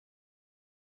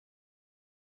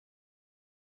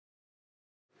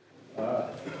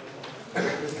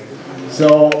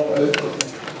So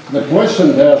the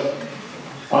question that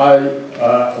I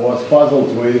was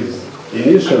puzzled with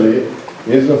initially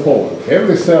is the following.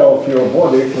 Every cell of your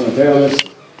body contains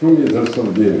 2 meters of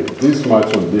DNA, this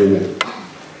much of DNA.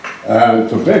 And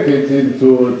to pack it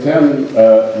into 10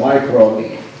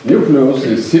 micron nucleus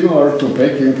is similar to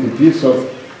packing a piece of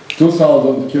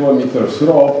 2,000 kilometers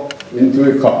rope into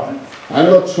a car. I'm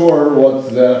not sure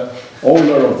what the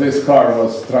owner of this car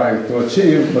was trying to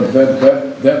achieve, but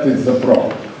that is the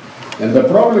problem. And the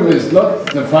problem is not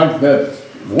the fact that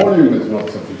volume is not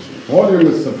sufficient. Volume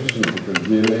is sufficient because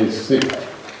DNA is thick.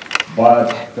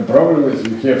 But the problem is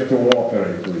you have to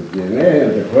operate with DNA,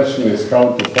 and the question is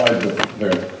how to find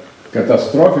the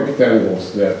catastrophic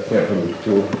tangles that happen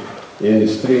to any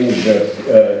string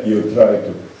that you try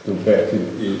to pack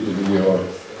in your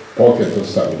pocket or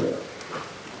somewhere.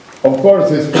 Of course,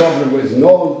 this problem is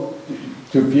known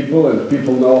to people, and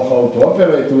people know how to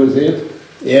operate with it,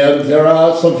 and there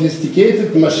are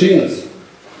sophisticated machines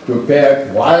to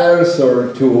pack wires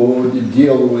or to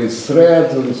deal with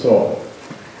threads and so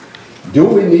on. Do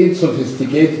we need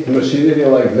sophisticated machinery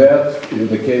like that in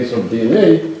the case of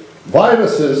DNA?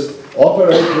 Viruses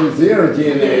operate with their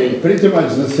DNA in pretty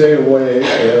much the same way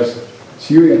as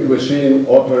sewing machine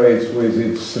operates with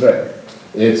its thread.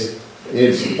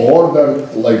 It's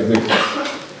ordered like this.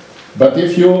 But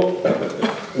if you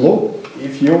look,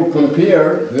 if you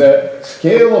compare the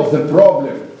scale of the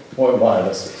problem for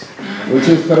viruses, which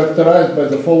is characterized by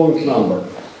the following number,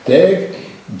 take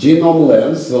genome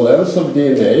length, the length of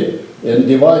DNA, and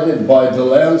divide it by the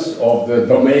length of the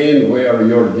domain where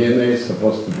your DNA is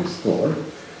supposed to be stored.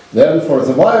 Then for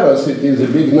the virus, it is a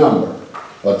big number.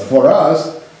 But for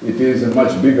us, it is a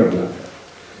much bigger number.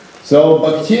 So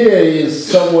bacteria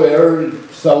is somewhere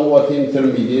somewhat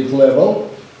intermediate level,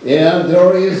 and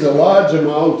there is a large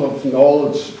amount of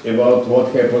knowledge about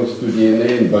what happens to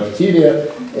DNA in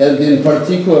bacteria, and in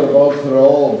particular about the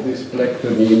role of these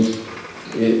plectonines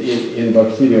in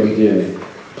bacterial DNA.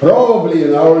 Probably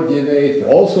in our DNA it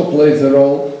also plays a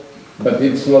role, but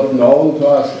it's not known to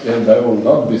us, and I will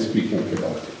not be speaking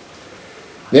about it.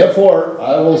 Therefore,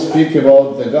 I will speak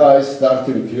about the guys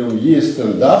starting from yeast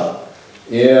and up,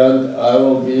 and I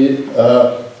will be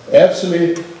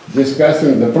actually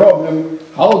discussing the problem,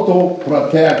 how to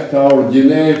protect our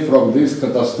DNA from this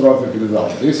catastrophic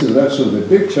result. This is actually the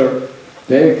picture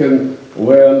taken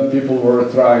when people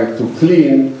were trying to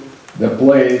clean the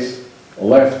place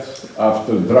left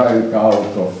after drying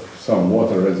out of some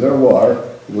water reservoir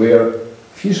where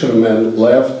fishermen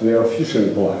left their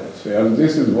fishing lines. And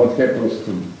this is what happens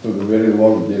to the very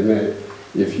long DNA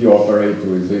if you operate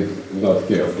with it not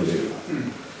carefully.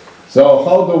 So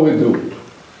how do we do it?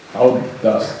 How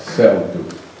does cell do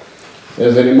it?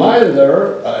 As a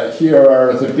reminder, here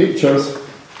are the pictures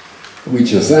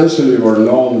which essentially were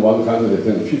known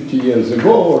 150 years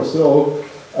ago or so,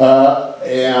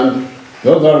 and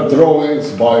those are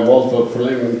drawings by Walter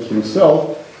Fleming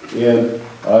himself, and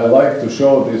I like to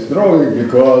show this drawing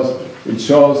because it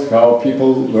shows how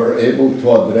people were able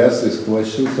to address these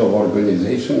questions of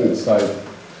organization inside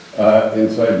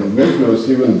the nucleus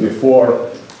even before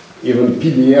even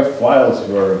PDF files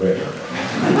were available.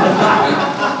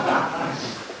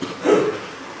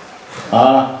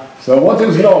 So what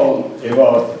is known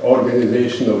about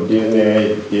organization of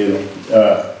DNA in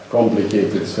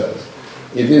complicated cells?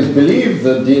 It is believed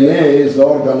that DNA is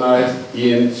organized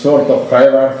in sort of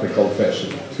hierarchical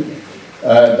fashion.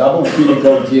 Double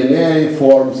helical DNA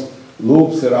forms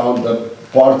loops around the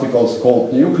particles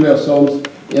called nucleosomes,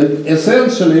 and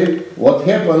essentially what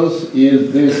happens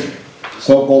is this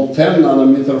so-called 10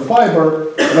 nanometer fiber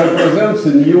represents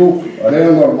a new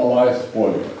renormalized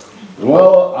polymer.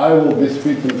 Well, I will be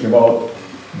speaking about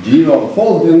genome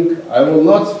folding. I will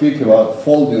not speak about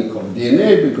folding of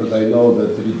DNA because I know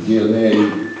that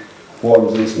DNA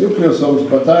forms these nucleosomes,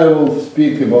 but I will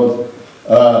speak about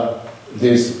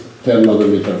this 10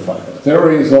 nanometer fiber.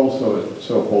 There is also a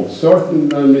so-called 13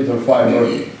 nanometer fiber,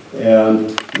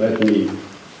 and let me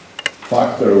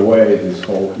factor away this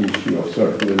whole issue of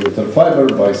 13 nanometer fiber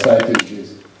by citing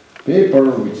this paper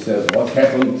which says what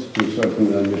happened to 13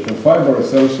 nanometer fiber.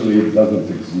 Essentially, it doesn't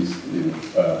exist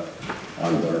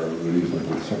under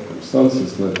reasonable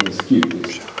circumstances. Let me skip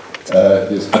this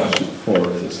discussion for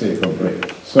the sake of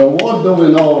break. So what do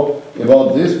we know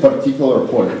about this particular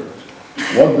polymer?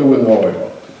 What do we know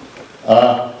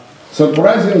about?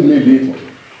 Surprisingly little.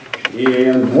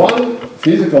 And one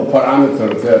physical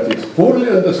parameter that is poorly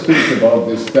understood about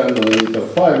this 10 nanometer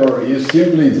fiber is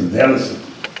simply its density.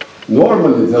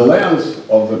 Normally, the length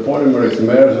of the polymer is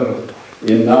measured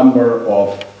in number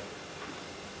of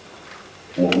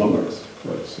monomers,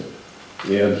 let's say.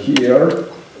 And here,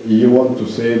 you want to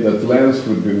say that length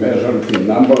would be measured in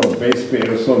number of base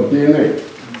pairs of DNA.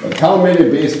 But how many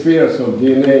base pairs of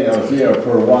DNA are there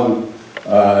per 1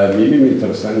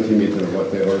 millimeter, centimeter,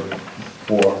 whatever,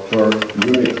 per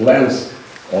unit length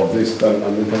of this 10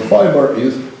 nanometer fiber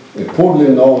is a poorly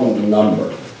known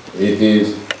number. It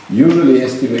is usually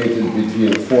estimated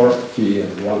between 40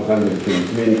 and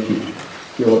 120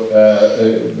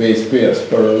 base pairs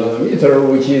per nanometer,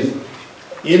 which is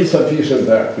insufficient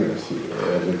accuracy,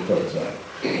 as it turns out.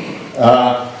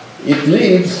 It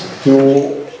leads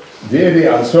to very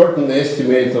uncertain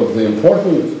estimate of the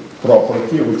important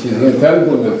property, which is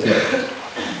entanglement length.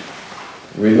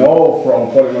 We know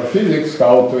from polymer physics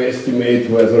how to estimate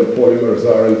whether polymers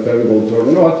are entangled or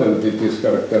not, and it is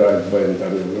characterized by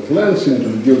entanglement length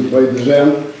introduced by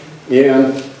Dijon.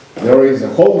 And there is a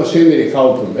whole machinery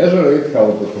how to measure it,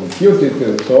 how to compute it,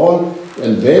 and so on.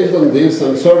 And based on this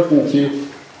uncertainty,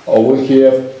 we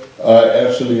have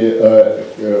actually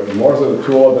more than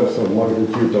 2 orders of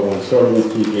magnitude of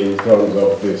uncertainty in terms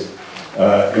of this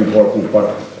important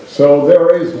parameter. So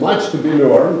there is much to be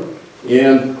learned,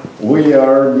 and we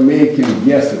are making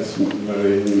guesses in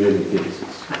many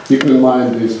cases. Keep in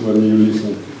mind this when you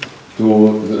listen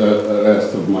to the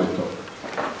rest of my talk.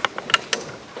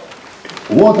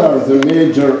 What are the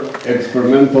major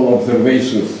experimental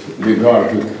observations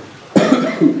regarding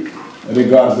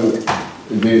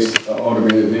this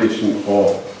organization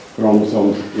of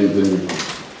chromosomes in the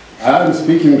nucleus? I'm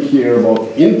speaking here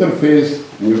about interphase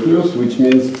nucleus, which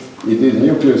means it is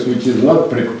nucleus which is not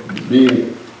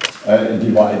being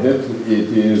divided. It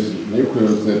is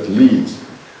nucleus that leads,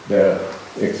 that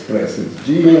expresses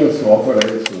genes,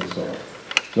 operates, and so on.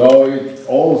 So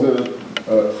all the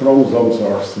chromosomes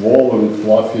are swollen,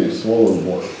 fluffy, swollen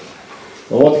body.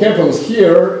 So what happens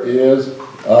here is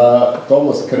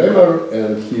Thomas Kremer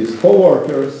and his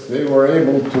co-workers, they were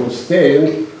able to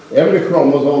stain every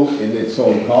chromosome in its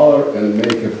own color and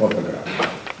make a photograph,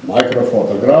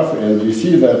 microphotograph, and you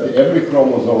see that every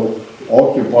chromosome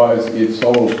occupies its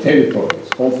own territory. It's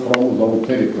called chromosome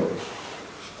territory.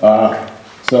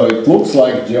 So it looks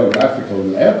like geographical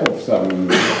map of some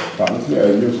country.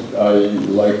 I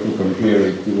like to compare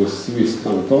it with Swiss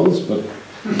cantons, but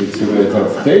it's a matter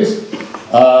of taste.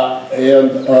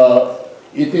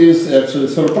 It is actually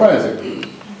surprising.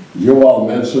 You all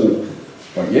mentioned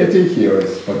spaghetti. Here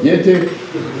is spaghetti.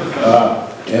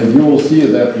 And you will see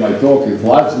that my talk is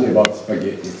largely about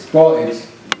spaghetti. It's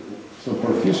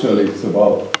superficially, it's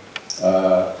about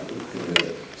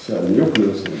cell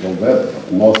nucleus and all that,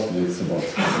 but mostly it's about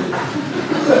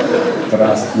spaghetti.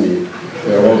 Trust me,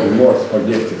 there will be more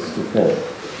spaghettis to follow.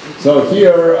 So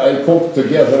here I cooked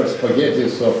together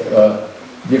spaghettis of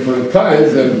different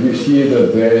kinds, and you see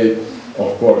that they,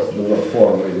 of course, do not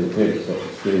form any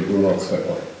territories. They do not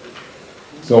separate.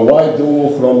 So why do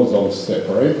chromosomes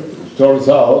separate? It turns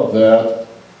out that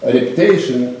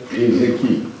adaptation is the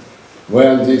key.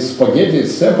 When these spaghettis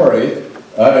separate,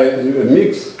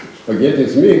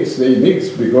 spaghettis mix, they mix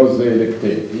because they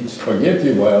lactate. Each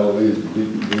spaghetti, while it is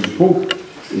being cooked,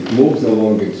 it moves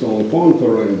along its own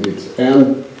contour, and its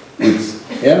end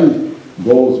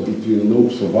goes between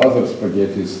loops of other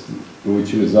spaghettis,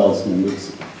 which results in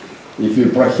mixing. If you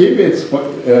prohibit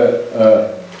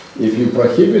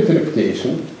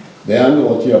lactation, then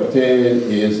what you obtain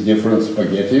is different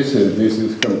spaghettis, and this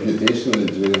is computationally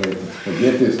generated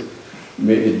spaghettis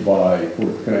made by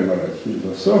Kurt Kremer and his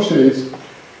associates.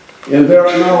 And there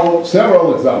are now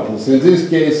several examples. In this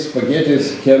case,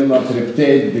 spaghettis cannot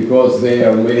lactate because they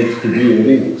are made to be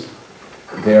rings.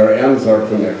 Their ends are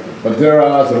connected. But there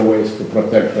are other ways to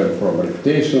protect them from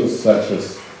lactation, such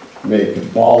as make a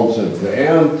bulge at the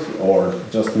end, or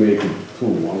just make it too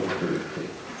long to lactate.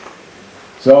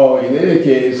 So in any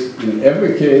case, in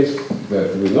every case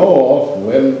that we know of,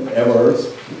 whenever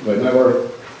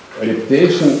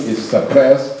lactation is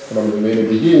suppressed from the very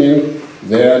beginning,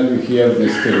 then you have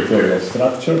this territorial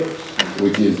structure,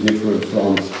 which is different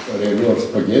from regular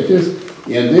spaghettis,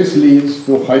 and this leads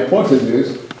to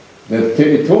hypothesis that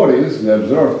territories, the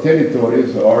observed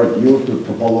territories, are due to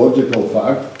topological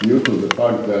fact, due to the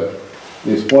fact that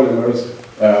these polymers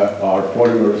are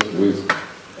polymers with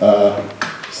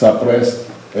suppressed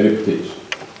adaptation.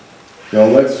 So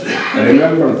let's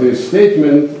remember this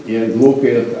statement and look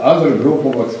at other group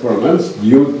of experiments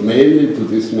due mainly to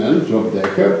this man, Job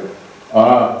Decker.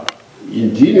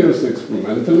 Ingenious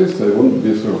experimentalist. I wouldn't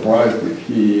be surprised if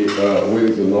he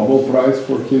wins the Nobel Prize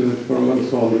for his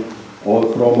experiments on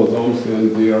chromosomes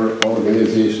and their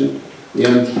organization.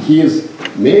 And his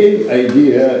main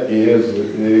idea is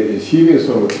a series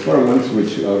of experiments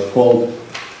which are called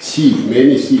C,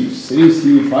 many C's,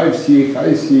 3C, 5C,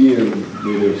 high C, and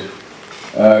various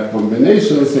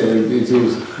combinations, and it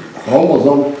is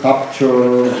chromosome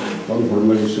capture,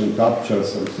 conformation capture,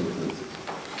 something like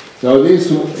this. So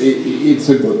it's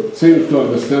a good thing to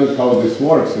understand how this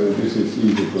works, and this is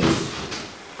easy to understand.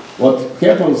 What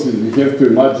happens is you have to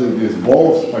imagine this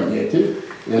ball of spaghetti,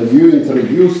 and you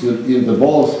introduce in the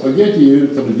ball of spaghetti, you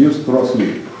introduce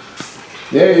cross-link.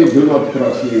 They do not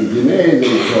cross-link DNA,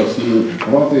 they cross-link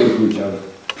proteins which are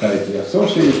tightly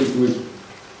associated with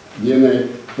DNA.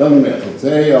 Doesn't matter,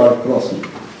 they are cross-linked.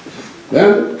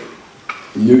 Then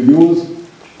you use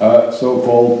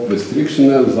so-called restriction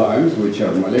enzymes, which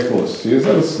are molecular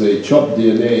scissors. They chop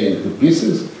DNA into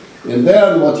pieces, and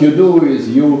then what you do is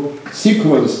you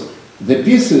sequence the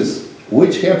pieces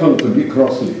which happen to be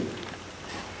cross-linked.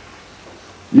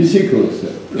 You sequence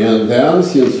them, and then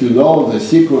since you know the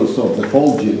sequence of the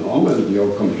whole genome, and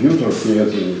your computer has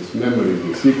in its memory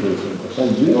the sequence of the whole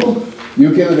genome,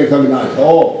 you can recognize,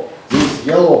 oh, this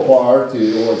yellow part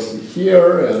was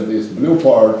here, and this blue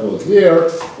part was there,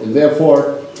 and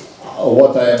therefore,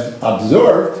 what I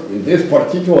observed in this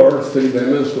particular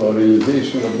three-dimensional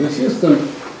realization of the system,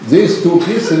 these two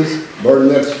pieces were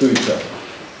next to each other.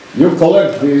 You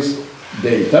collect this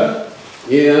data,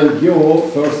 and you,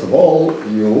 first of all,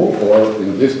 or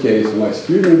in this case, my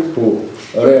student, who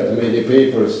read many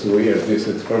papers where this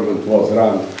experiment was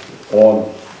run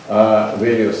on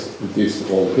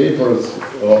these old papers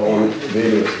on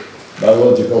various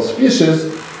biological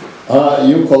species,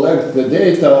 you collect the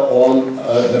data on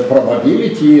the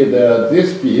probability that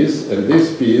this piece and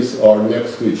this piece are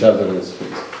next to each other in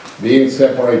space, being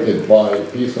separated by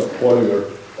a piece of polymer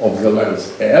of the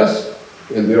length s,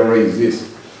 and there exists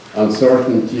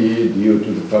uncertainty due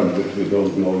to the fact that we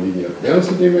don't know linear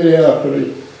density very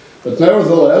accurately. But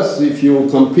nevertheless, if you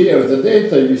compare the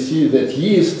data, you see that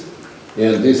yeast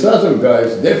and these other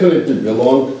guys definitely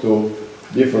belong to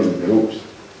different groups.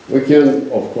 We can,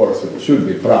 of course, we should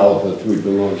be proud that we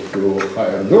belong to a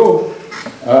higher group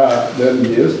than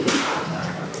yeast.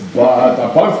 But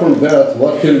apart from that,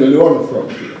 what can we learn from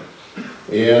here?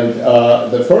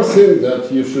 And the first thing that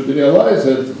you should realize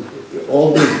is that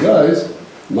all these guys,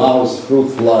 mouse, fruit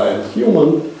fly, and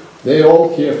human, they all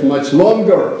have much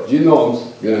longer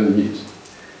genomes than yeast.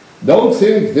 Don't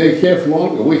think we have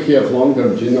longer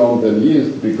genome than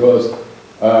yeast because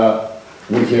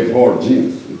we have more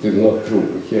genes. It is not true.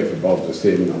 We have about the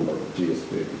same number of genes,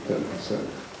 maybe 10%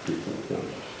 different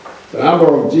numbers. The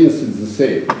number of genes is the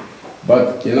same.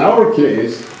 But in our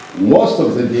case, most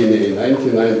of the DNA,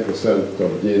 99%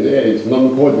 of DNA, is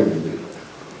non-coding DNA.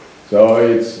 So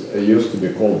it used to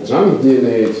be called junk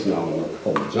DNA. It's now not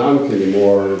called junk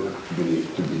anymore.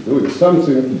 Believed to be doing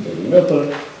something. It doesn't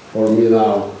matter for me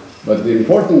now. But the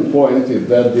important point is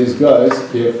that these guys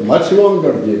have much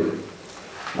longer DNA,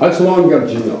 much longer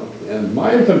genome. And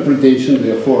my interpretation,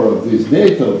 therefore, of this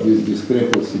data, of this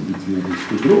discrepancy between these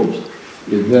two groups,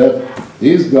 is that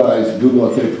these guys do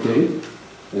not reptate.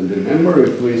 And remember,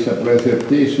 if we suppress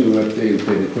reptation, we obtain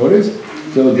territories.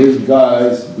 So these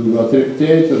guys do not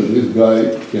reptate, and this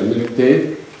guy can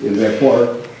reptate, and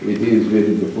therefore it is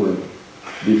very different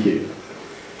behavior.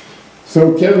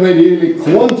 So can we really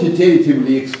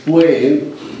quantitatively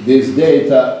explain this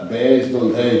data based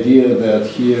on the idea that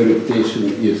here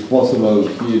reptation is possible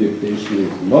and here reptation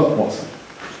is not possible?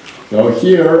 So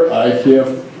here I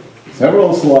have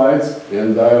several slides,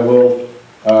 and I will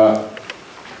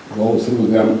go through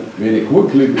them very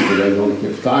quickly because I don't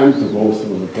have time to go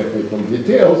through the technical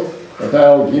details, but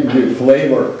I'll give you a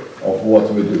flavor of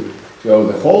what we do. So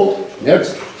the whole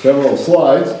next several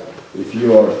slides, if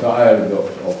you are tired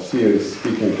of serious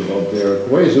speaking about their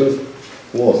equations,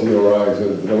 close your eyes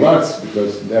and relax,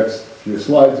 because next few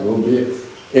slides will be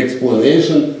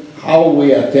explanation how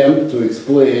we attempt to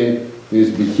explain this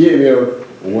behavior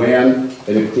when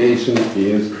reptation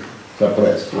is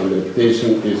suppressed, when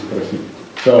reptation is prohibited.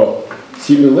 So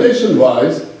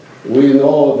simulation-wise, we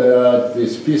know that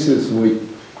these pieces, in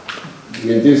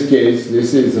this case,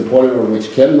 this is a polymer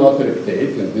which cannot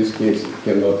reptate. In this case, it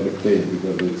cannot reptate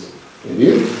because it's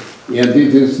real. And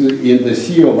it is in the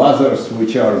sea of others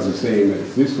which are the same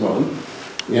as this one.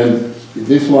 And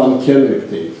this one can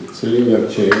reptate. It's a linear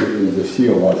chain in the sea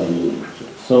of other linear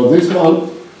chains. So this one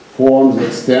forms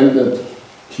extended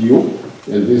tube,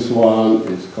 and this one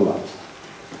is collapsed.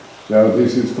 So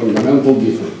this is fundamental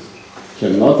difference.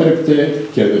 Cannot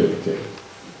reptate, can reptate.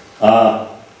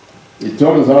 It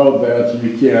turns out that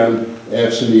you can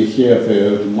actually have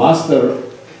a master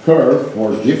curve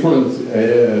for different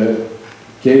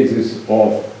cases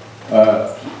of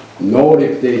no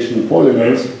reptation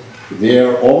polymers.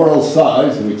 Their overall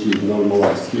size, which is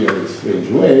normalized here in a strange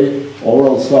way,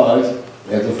 overall size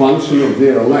as a function of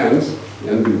their length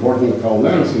and important how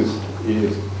length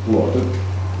is plotted,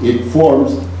 it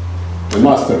forms a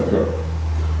master curve.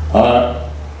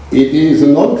 It is a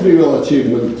non-trivial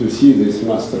achievement to see this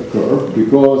master curve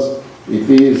because it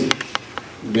is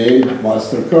made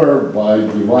master curve by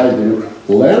dividing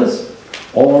length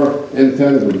or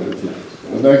entanglement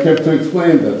length. And I have to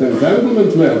explain that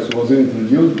entanglement length was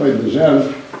introduced by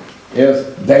Lejeune as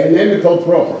dynamical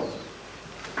property.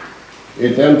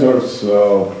 It enters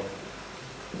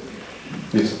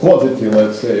viscosity,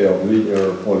 let's say, of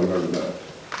linear polymer net.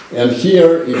 And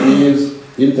here it is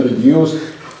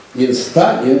introduced in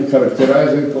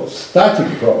characterizing of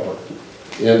static property.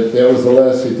 And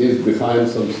nevertheless, it is behind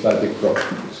some static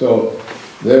property. So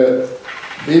there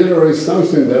is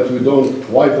something that we don't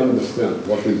quite understand.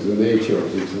 What is the nature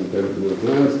of this entanglement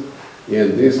length?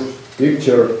 And this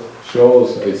picture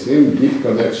shows, I think, deep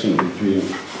connection between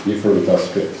different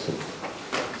aspects.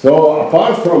 So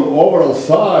apart from overall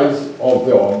size of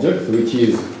the object, which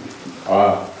is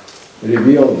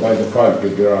revealed by the fact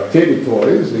that there are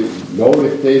territories, no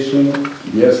rotation,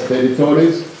 yes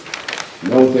territories,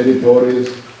 no territories,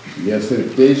 yes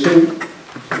rotation,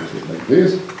 like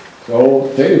this.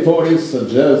 So territories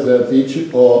suggest that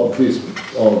each of these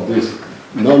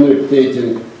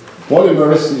non-rotating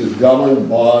polymers is governed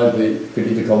by the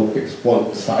critical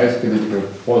exponent, size critical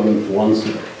exponent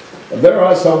 1/0. There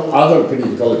are some other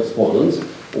critical exponents.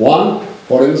 One,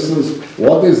 for instance,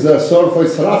 what is the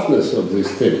surface roughness of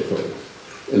this territory?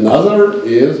 Another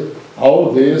is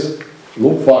how this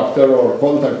loop factor or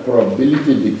contact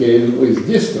probability decays with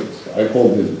distance. I call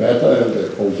this beta and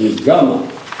I call this gamma.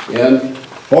 And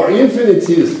for infinite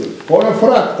systems, for a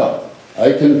fractal,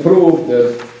 I can prove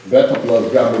that beta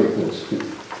plus gamma equals 2,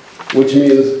 which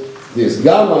means this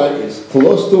gamma is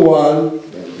close to 1,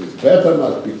 and this beta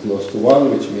must be close to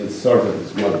 1, which means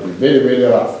surfaces must be very, very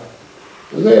rough.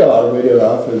 And they are very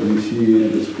rough, as you see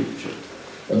in this picture.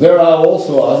 But there are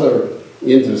also other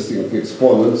interesting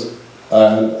exponents,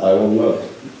 and I will not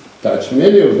touch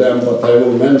many of them, but I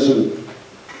will mention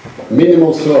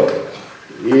minimal surface.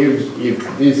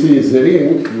 If this is a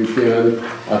ring, you can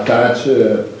attach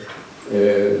a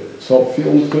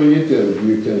subfilm to it, and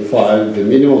you can find the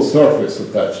minimal surface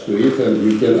attached to it, and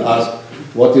you can ask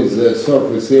what is the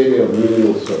surface area of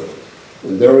minimal surface.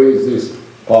 And there is this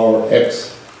power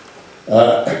x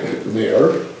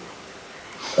there.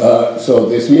 So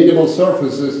these minimal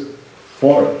surfaces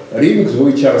for rings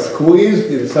which are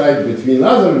squeezed inside between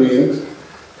other rings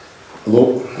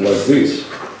look like this.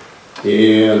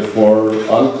 And for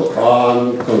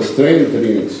unconstrained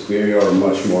rings, they are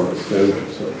much more standard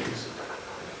surface.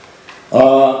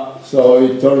 So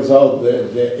it turns out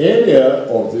that the area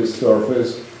of this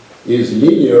surface is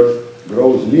linear,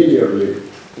 grows linearly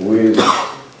with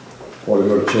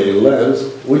polymer chain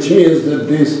length, which means that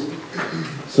this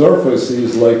surface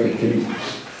is like a tree.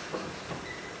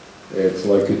 It's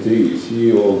like a tree.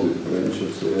 See all the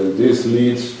branches. And this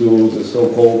leads to the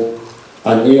so-called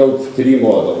annealed tree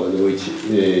model, in which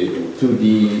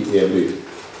 2D every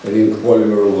ring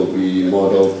polymer will be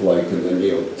modeled like an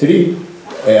annealed tree.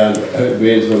 And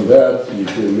based on that, you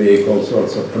can make all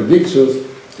sorts of predictions,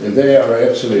 and they are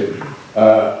actually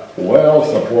well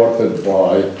supported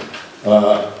by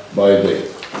data.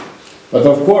 But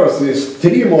of course, this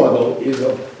tree model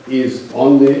is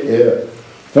only a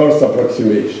first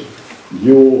approximation.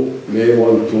 You may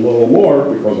want to know more,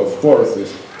 because of course,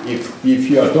 if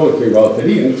you are talking about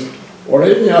rings or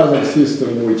any other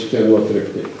system which cannot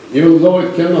rotate. Even though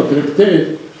it cannot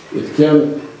rotate, it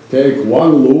can take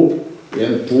one loop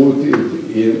and put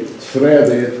it thread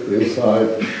it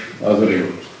inside other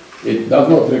rings. It does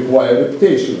not require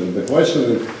rotation. And the question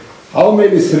is, how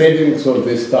many threadings of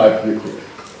this type you have?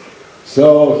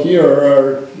 So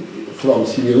here, from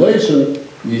simulation,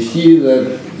 you see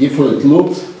that different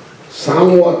loops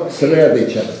somewhat thread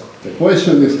each other. The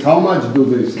question is, how much do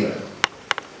they thread?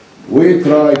 We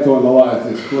try to analyze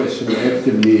this question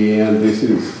actively, and this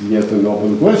is yet an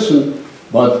open question,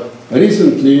 but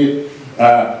recently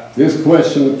this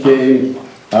question came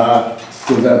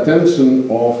to the attention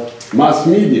of mass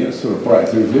media,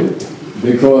 surprisingly,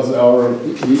 because our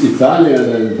Italian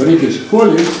and British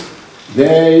colleagues,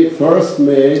 they first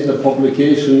made a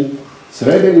publication,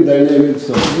 Threading Dynamics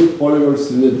of Zinc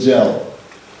Polymers in a Gel.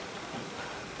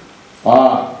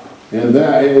 And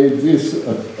this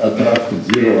attracted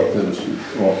zero attention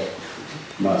of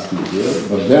mass media,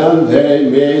 but then they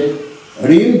made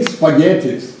ring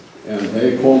spaghettis, and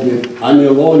they called it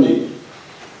anneloni.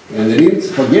 And ring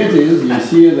spaghettis, you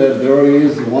see that there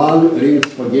is one ring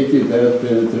spaghetti that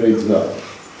penetrates that.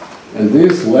 And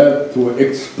this led to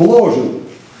explosion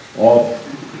of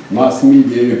mass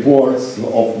media reports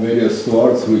of various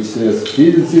sorts which says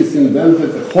physicists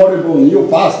invented a horrible new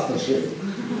pasta shape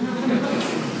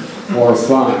for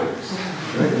science.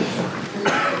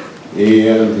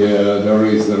 And there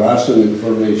is the Russian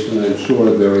information, I'm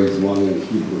sure there is one in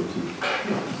Hebrew too.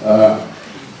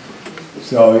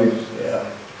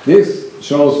 This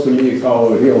shows to me how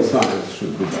real science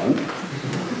should be done,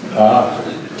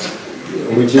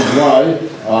 which is why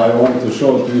I want to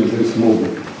show to you this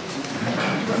movie.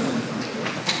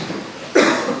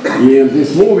 In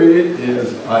this movie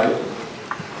is I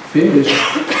finished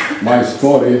my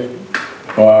story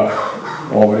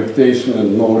of reptation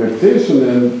and non-reptation,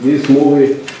 and this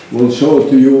movie will show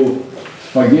to you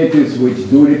spaghettis which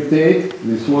do reptate,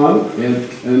 this one, and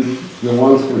the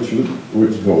ones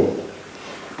which don't,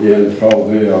 and how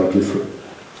they are different.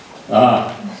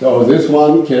 So this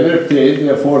one can reptate,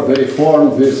 therefore they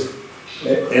form this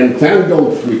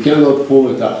entangled, we cannot pull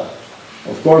it out.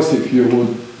 Of course, if you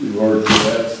were to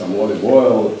add some olive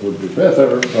oil, it would be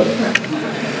better,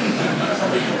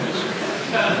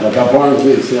 but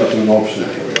apparently it's not an option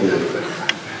for it.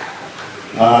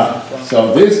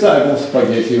 So this type of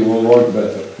spaghetti will work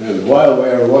better. And while we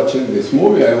are watching this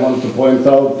movie, I want to point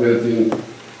out that in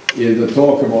the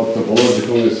talk about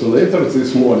topological insulators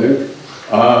this morning,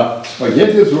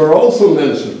 spaghettis were also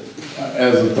mentioned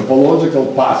as a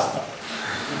topological pasta.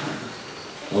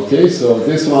 Okay, so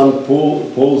this one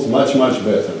pulls much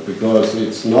better because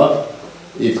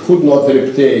it could not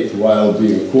reptate while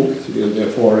being cooked, and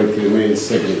therefore it remains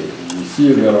segregated. You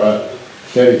see there are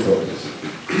territories.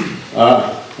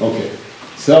 Okay,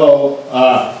 so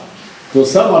to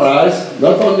summarize,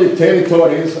 not only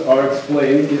territories are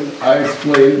explained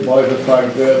by the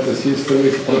fact that the system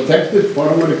is protected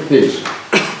from reptation,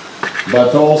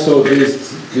 but also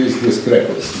this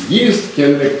discrepancy. Yeast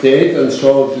can reptate and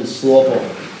show this slope of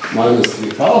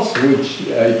 -3/2, which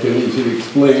I can easily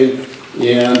explain,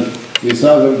 and these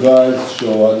other guys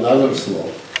show another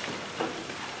slope.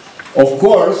 Of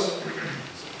course,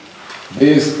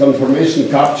 these confirmation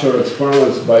capture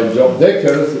experiments by Job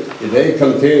Decker, they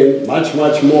contain much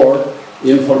more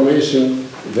information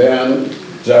than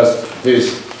just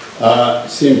this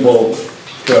simple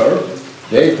curve.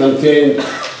 They contain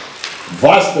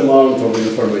vast amount of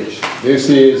information. This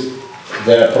is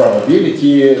the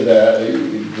probability,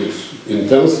 this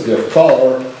intensity of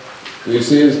color.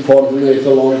 This is coordinate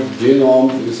along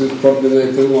genome. This is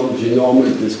coordinate along genome,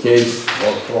 in this case,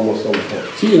 of chromosome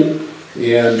 14.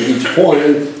 And each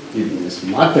point in this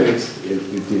matrix, it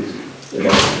is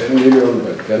about 10 million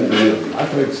by 10 million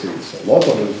matrix. It's a lot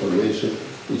of information.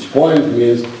 Each point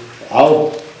means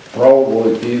how probable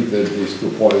it is that these 2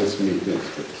 points meet in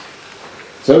space.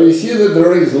 So you see that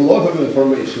there is a lot of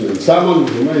information, and some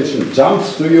information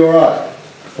jumps to your eye.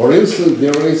 For instance,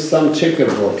 there is some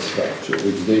checkerboard structure,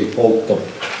 which they call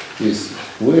these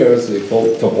squares, they call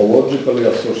topologically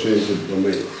associated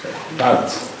domains,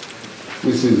 TADS.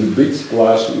 This is a big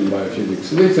splash in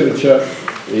biophysics literature,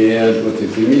 and what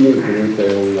is the meaning of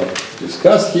it I will not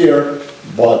discuss here,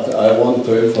 but I want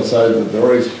to emphasize that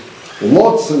there is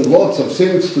lots and lots of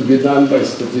things to be done by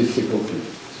statistical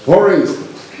physics. For instance,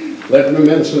 let me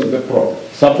mention the problem.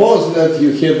 Suppose that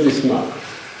you have this map.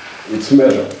 It's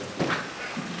measured.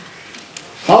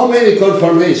 How many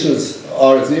conformations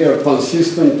are there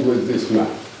consistent with this map?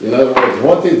 In other words,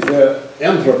 what is the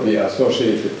entropy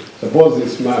associated? Suppose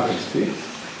this map is fixed.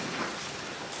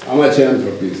 How much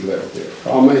entropy is left there?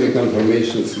 How many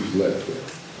conformations is left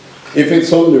there? If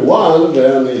it's only one,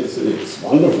 then it's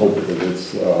wonderful because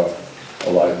it's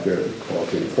like a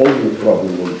folding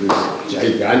problem with this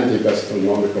gigantic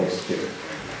astronomical scale.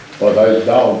 But I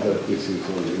doubt that this is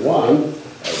only one.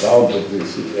 I doubt that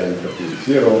this entropy is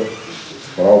 0. It's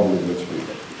probably much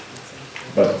bigger.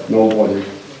 But nobody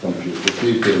computed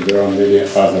it, and there are many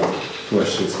other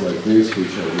questions like this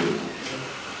which I will.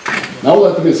 Now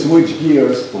let me switch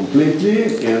gears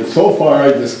completely, and so far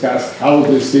I discussed how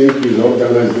this thing is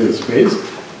organized in space,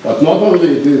 but not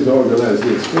only it is organized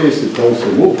in space, it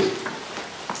also moves.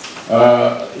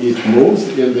 It moves,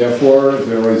 and therefore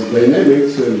there is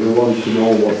dynamics, and we want to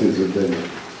know what is the dynamics.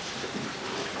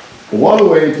 One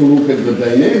way to look at the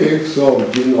dynamics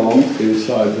of genome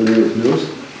inside the nucleus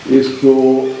is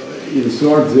to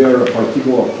insert there a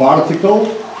particular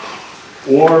particle,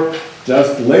 or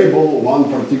just label one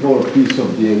particular piece of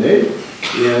DNA,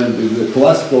 and in the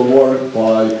classical work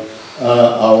by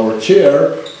our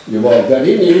chair, Yuval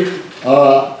Garini,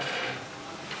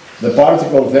 the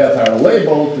particles that are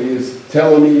labeled is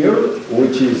telomere,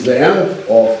 which is the end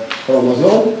of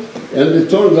chromosome, and it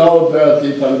turns out that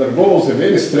it undergoes a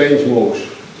very strange motion.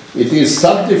 It is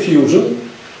subdiffusion,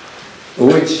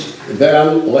 which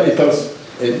then later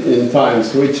in time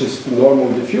switches to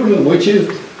normal diffusion, which is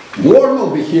normal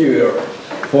behavior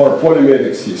for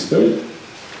polymeric system.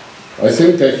 I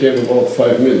think I have about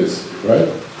 5 minutes, right?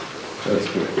 That's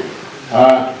good.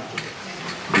 I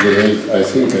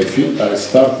think I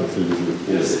started a little bit.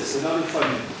 Yes, it's another 5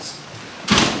 minutes.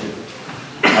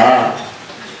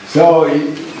 So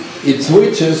it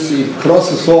switches, it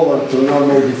crosses over to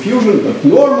normal diffusion, but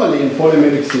normally in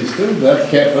polymeric system that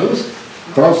happens,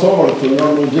 crossover to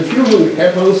normal diffusion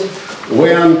happens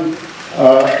when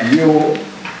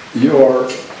your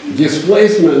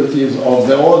displacement is of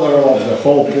the order of the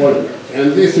whole polymer.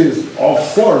 And this is, of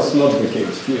course, not the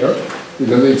case here,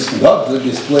 because it's not the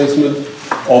displacement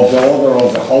of the order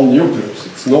of the whole nucleus.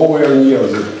 It's nowhere near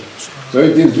zero. So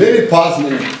it is very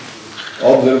puzzling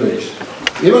observation.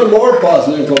 Even more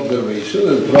puzzling observation,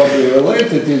 and probably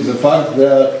related, is the fact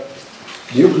that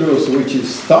nucleus which is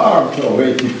starved of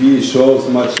ATP shows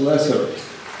much lesser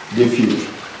diffusion.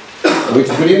 Which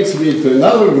brings me to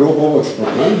another group of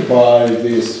experiments by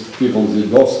these people,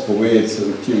 Zidowskowicz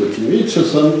and Timothy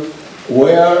Mitchison,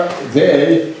 where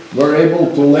they were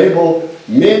able to label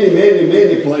many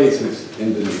places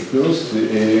in the nucleus,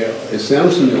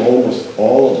 essentially almost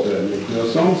all of the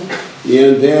nucleosomes,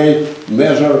 and they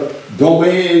measure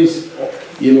domains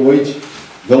in which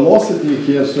velocity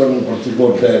has certain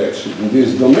particular direction. In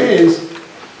these domains,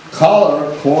 color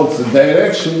quotes the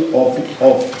direction of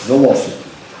velocity.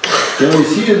 So we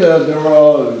see that there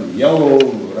are yellow,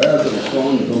 red, and so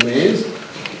on domains,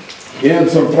 and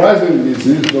surprisingly,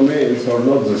 these domains are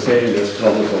not the same as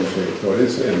chromosome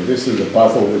territories, and this is the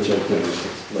puzzle which I can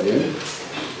explain,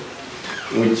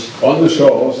 which only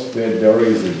shows that there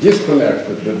is a disconnect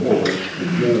at the moment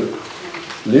between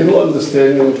little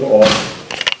understanding of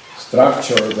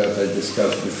structure that I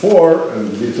discussed before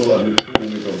and little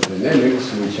understanding of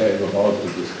dynamics, which I am about to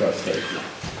discuss right now.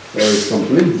 There is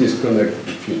complete disconnect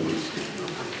between these two.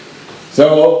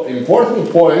 So,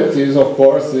 important point is, of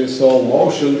course, this whole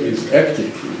motion is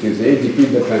active. It is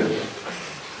ATP dependent.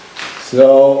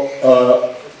 So,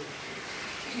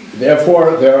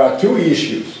 therefore, there are two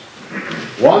issues.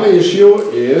 One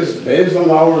issue is, based on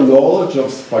our knowledge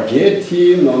of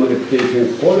spaghetti,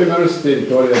 non-replicating polymers,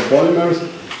 territorial polymers,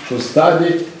 to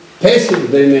study passive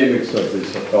dynamics of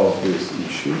this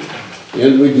issue.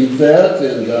 And we did that,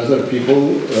 and other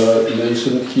people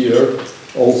mentioned here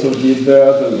also did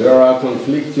that, and there are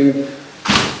conflicting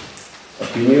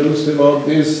opinions about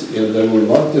this, and I will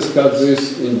not discuss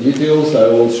this in details. I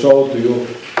will show to you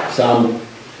some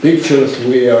pictures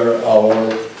where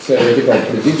our theoretical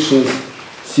predictions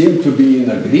seem to be in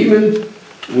agreement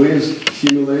with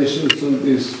simulations on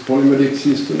these polymeric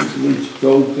systems which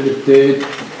don't replicate,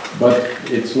 but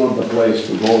it's not the place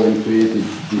to go into it in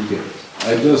details.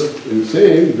 I just am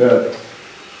saying that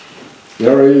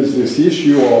there is this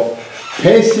issue of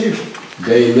passive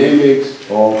dynamics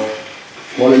of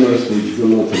polymers which do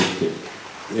not replicate.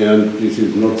 And this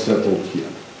is not settled here.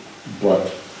 But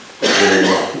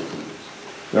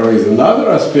there is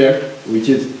another aspect which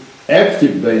is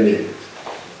active dynamics,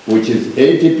 which is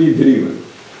ATP driven.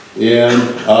 And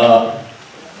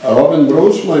Robin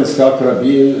Bruchman, Skak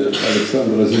Rabin, and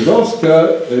Alexandra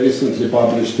Zidowska recently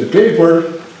published a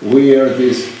paper where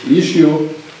this issue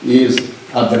is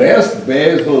addressed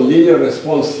based on linear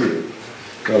response theory.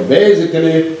 So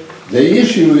basically, the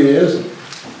issue is,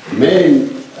 main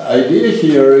idea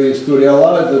here is to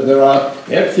realize that there are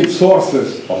active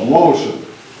sources of motion,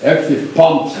 active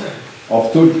pumps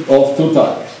of two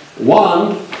types.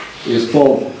 One is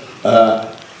called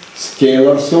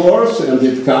scalar source, and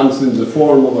it comes in the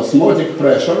form of osmotic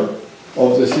pressure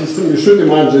of the system. You should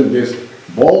imagine this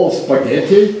bowl of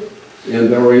spaghetti, and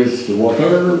there is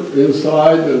water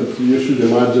inside, and you should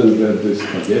imagine that the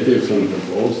spaghetti is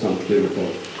undergoes some chemical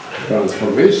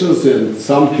transformations, and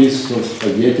some pieces of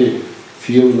spaghetti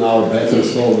feel now better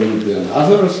solvent than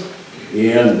others,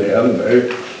 and then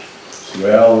they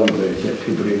swell, and they have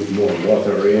to bring more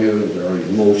water in, and there is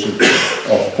motion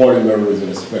of polymer with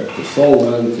respect to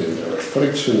solvent, and there is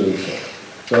friction, and so on.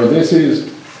 So this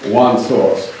is one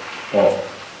source of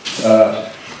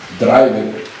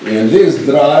driving, and this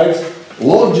drives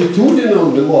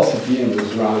longitudinal velocity in the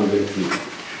surrounding field.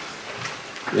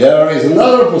 There is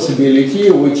another possibility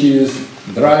which is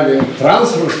driving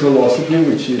transverse velocity,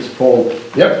 which is called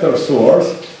vector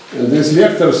source, and this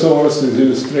vector source is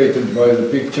illustrated by the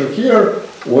picture here,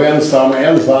 when some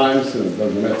enzymes, and it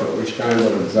doesn't matter which kind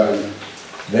of enzyme,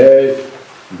 they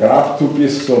grab two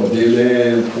pieces of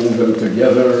DNA and pull them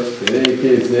together. In any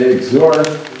case, they exert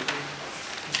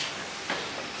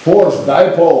force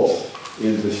dipoles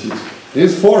in the system.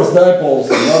 These force dipoles,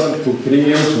 in order to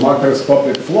create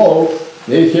macroscopic flow,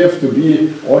 they have to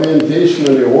be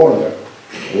orientationally ordered,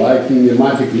 like in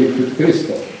pneumatic liquid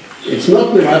crystal. It's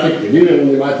not real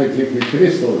pneumatic liquid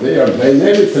crystal. They are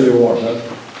dynamically ordered,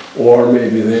 or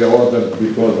maybe they are ordered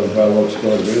because of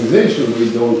biological organization.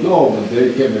 We don't know, but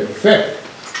they have effect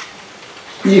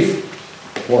if,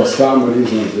 for some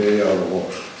reason, they are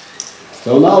ordered.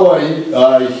 So now I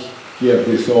have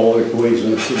these all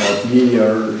equations about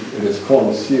linear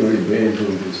response theory based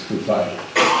on these two types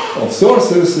of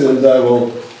sources, and I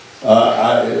will.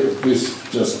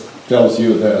 This just tells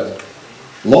you that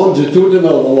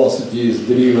longitudinal velocity is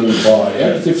driven by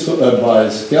by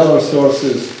scalar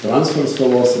sources, transverse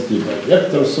velocity by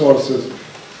vector sources.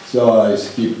 So I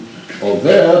skip all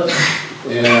that,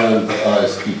 and I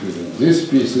skip within these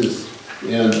pieces,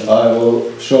 and I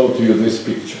will show to you this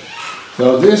picture.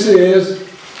 So this is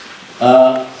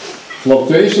a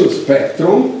fluctuation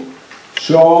spectrum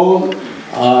shown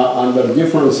under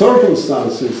different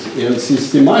circumstances, and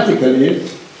systematically,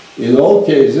 in all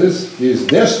cases, these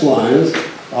dashed lines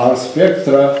are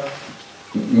spectra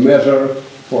measured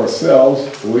for cells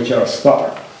which are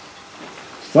starved.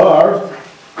 Starved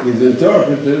is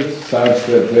interpreted such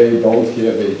that they don't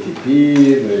have ATP,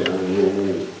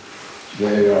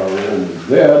 they are almost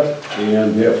dead,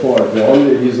 and therefore the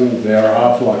only reason there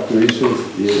are fluctuations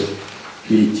is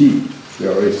PT.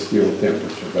 There is still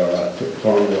temperature, there are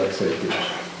thermal excitation.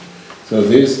 So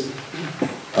this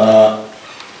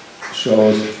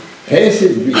shows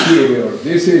passive behavior.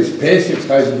 This is passive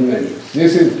hydrodynamics.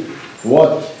 This is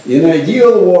what, in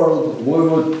ideal world,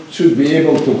 we should be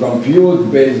able to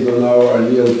compute based on our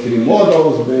LL3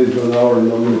 models, based on our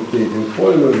non-mutating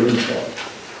polymers and so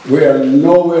on. We are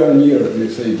nowhere near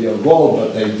this ideal goal,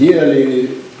 but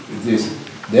ideally, this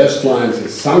dashed lines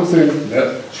is something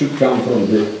that should come from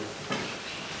the.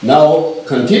 Now,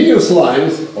 continuous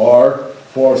lines are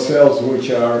for cells which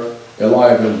are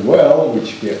alive and well,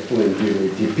 which get plenty of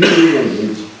ATP and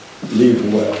which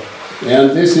live well.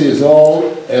 And this is all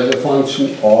as a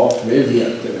function of wave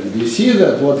vector. And we see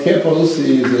that what happens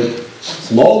is that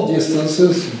small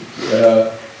distances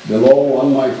below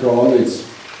 1 micron is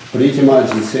pretty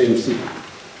much the same thing.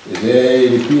 They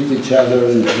repeat each other,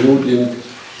 including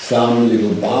some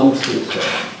little bumps and so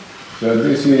on. So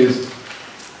this is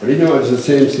pretty much the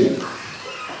same thing.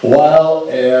 While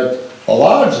at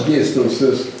large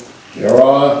distances, there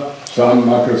are some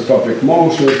macroscopic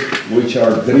motions which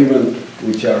are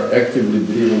actively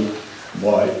driven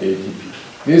by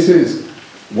ATP. This is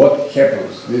what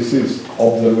happens. This is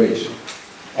observation.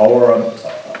 Our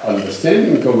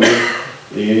understanding of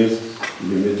it is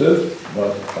limited,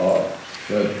 but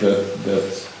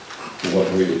that's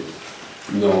what we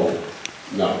know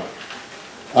now.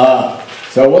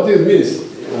 So what is missing?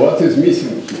 What is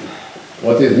missing here?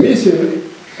 What is missing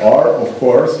are, of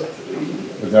course,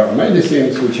 there are many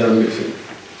things which are missing,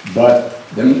 but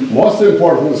the most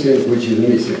important thing which is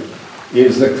missing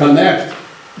is the connect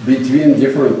between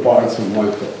different parts of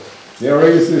mitosis. There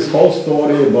is this whole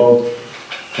story about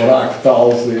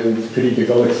fractals and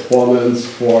critical exponents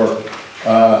for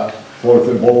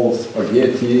the ball of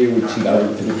spaghetti, which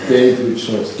doesn't rotate, which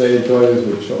shows statoids,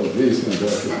 which shows this and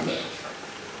that and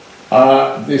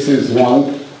that. This is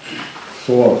one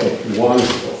sort.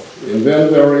 And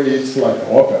then there is like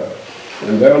opera.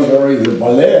 And then there is a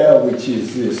ballet, which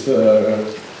is this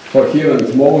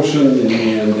coherent motion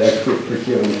and active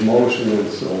coherent motion and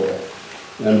so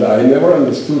on. And I never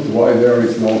understood why there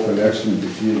is no connection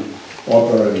between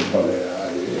opera and ballet.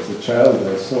 As a child,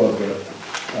 I thought that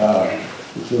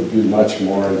it would be much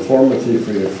more informative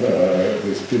if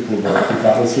these people were to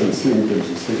dance and sing at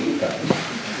the same time.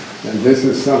 And this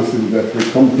is something that we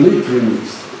completely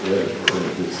miss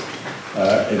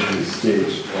at this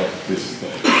stage of this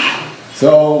story.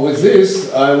 So with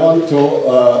this, I want to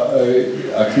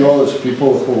acknowledge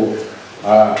people who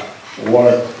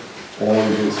work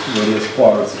on these various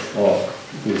parts of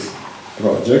this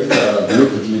project,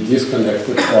 beautifully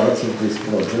disconnected parts of this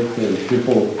project, and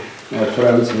people, my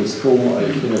friends with whom I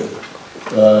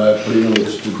had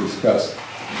privilege to discuss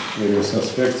various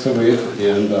aspects of it,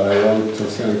 and I want to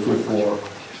thank you for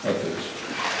attention.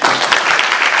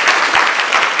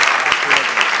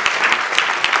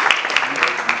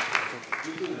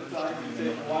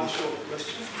 One short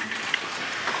question.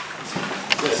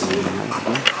 Yes.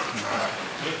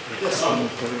 Yes.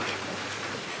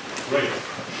 Great.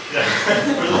 Yeah.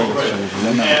 Really great.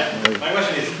 My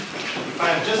question is, if I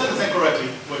just understand correctly,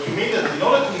 what you mean that in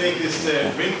order to make this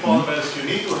ring polymers, you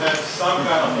need to have some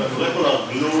kind of a molecular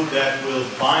glue that will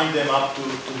bind them up to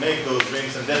make those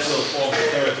rings, and that will form the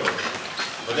territory.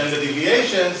 But then the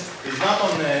deviations is not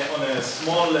on a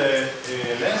small length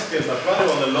scale, but rather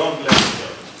on a long length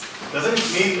scale. doesn't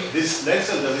it mean this length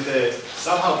cell, does it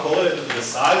somehow correlate to the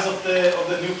size of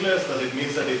the nucleus? Does it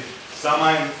mean that it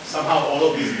somehow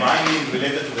all of these binding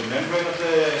related to the membrane of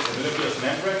the nucleus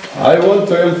membrane? I want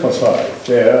to emphasize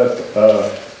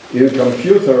that in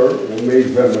computer we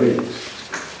make them rings.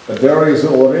 But there is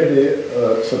already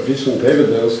sufficient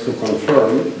evidence to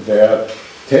confirm that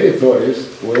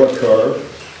territories will occur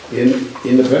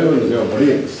independently of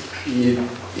rings.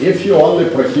 If you only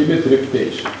prohibit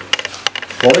repetition,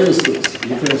 for instance,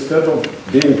 if instead of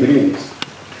being rings,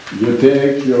 you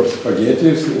take your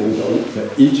spaghettis and on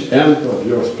each end of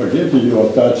your spaghetti you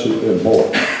attach a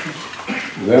ball,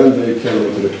 then they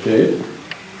cannot replicate,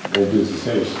 it will be the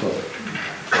same story.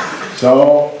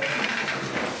 So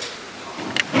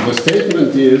the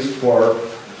statement is for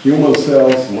human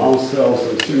cells, mouse cells,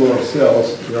 and similar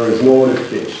cells, there is no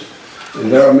replication.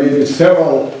 And there are maybe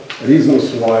several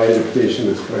reasons why replication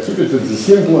is prohibited. The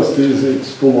simplest is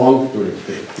it's too long to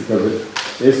replicate, because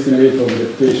the estimate of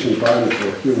replication time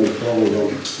for human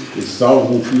chromosome is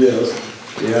 1,000 years,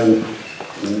 and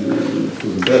to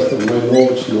the best of my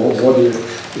knowledge, nobody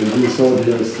in this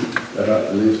audience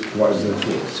lived twice that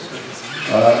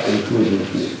long, including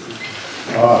me.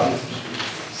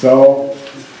 So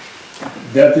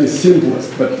that is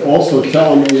simplest, but also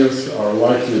telomeres are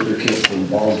likely to hit some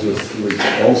bulges, which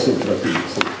also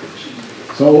prohibits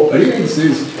replication. So rings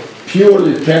is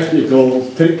purely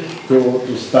technical trick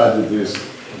to study this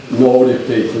no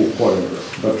replicating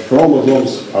polymers, but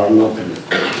chromosomes are not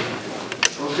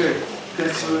replicating. Okay,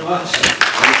 thanks very much.